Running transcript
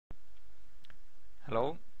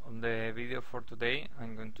Hello, on the video for today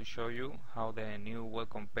I'm going to show you how the new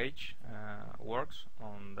welcome page works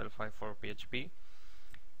on Delphi for PHP.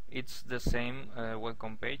 It's the same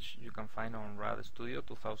welcome page you can find on Rad Studio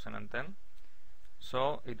 2010,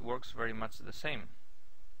 so it works very much the same.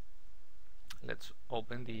 Let's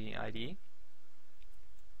open the IDE,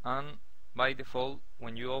 and by default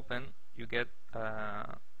when you open you get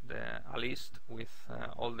a list with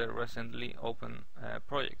all the recently open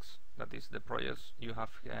projects. That is the projects you have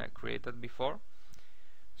created before.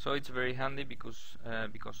 So it's very handy because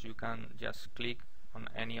you can just click on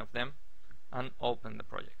any of them and open the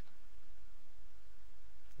project.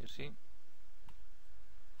 You see,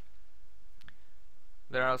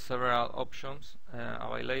 there are several options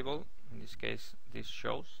available. In this case, this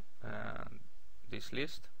shows this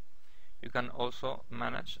list. You can also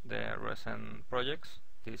manage the recent projects.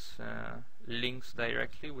 This links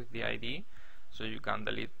directly with the IDE, so you can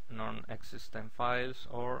delete non-existent files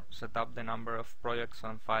or set up the number of projects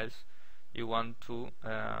and files you want to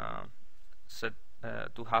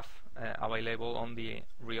have available on the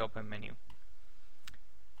reopen menu.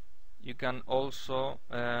 You can also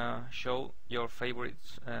show your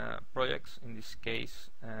favorites projects. In this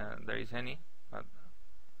case there is any, but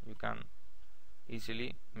you can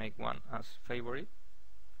easily make one as favorite.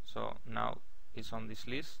 So now it's on this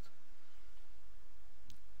list.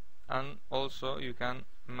 And also you can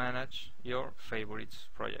manage your favorites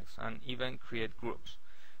projects and even create groups.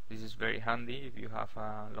 This is very handy if you have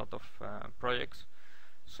a lot of projects,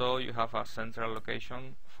 so you have a central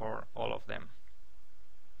location for all of them.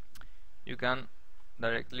 You can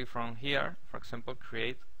directly from here, for example,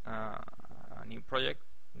 create a new project.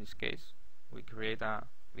 In this case we create a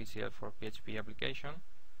VCL for PHP application,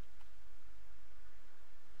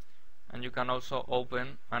 and you can also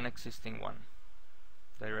open an existing one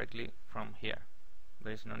directly from here.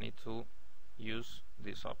 There is no need to use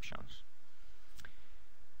these options.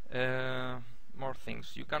 More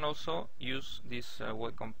things. You can also use this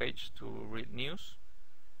welcome page to read news.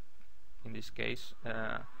 In this case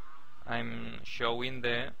I'm showing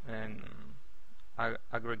the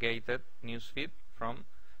aggregated news feed from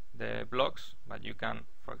the blogs, but you can,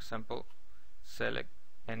 for example, select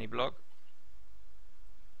any blog,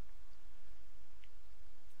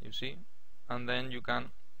 you see, and then you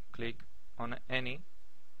can click on any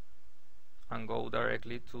and go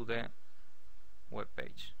directly to the web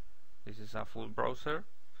page. This is a full browser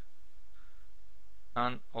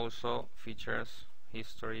and also features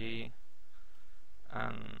history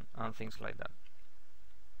and things like that.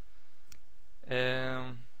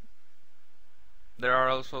 There are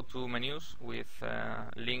also two menus with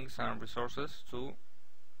links and resources to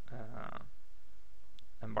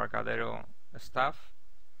Embarcadero stuff,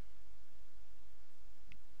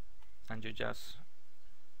 and you just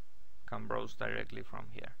can browse directly from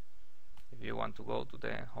here if you want to go to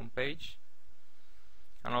the home page.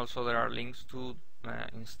 And also there are links to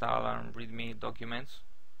install and readme documents.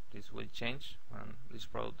 This will change when this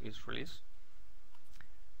product is released.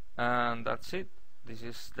 And that's it. This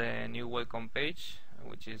is the new welcome page,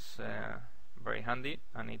 which is very handy,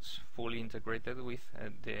 and it's fully integrated with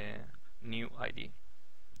the new IDE.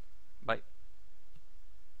 Bye.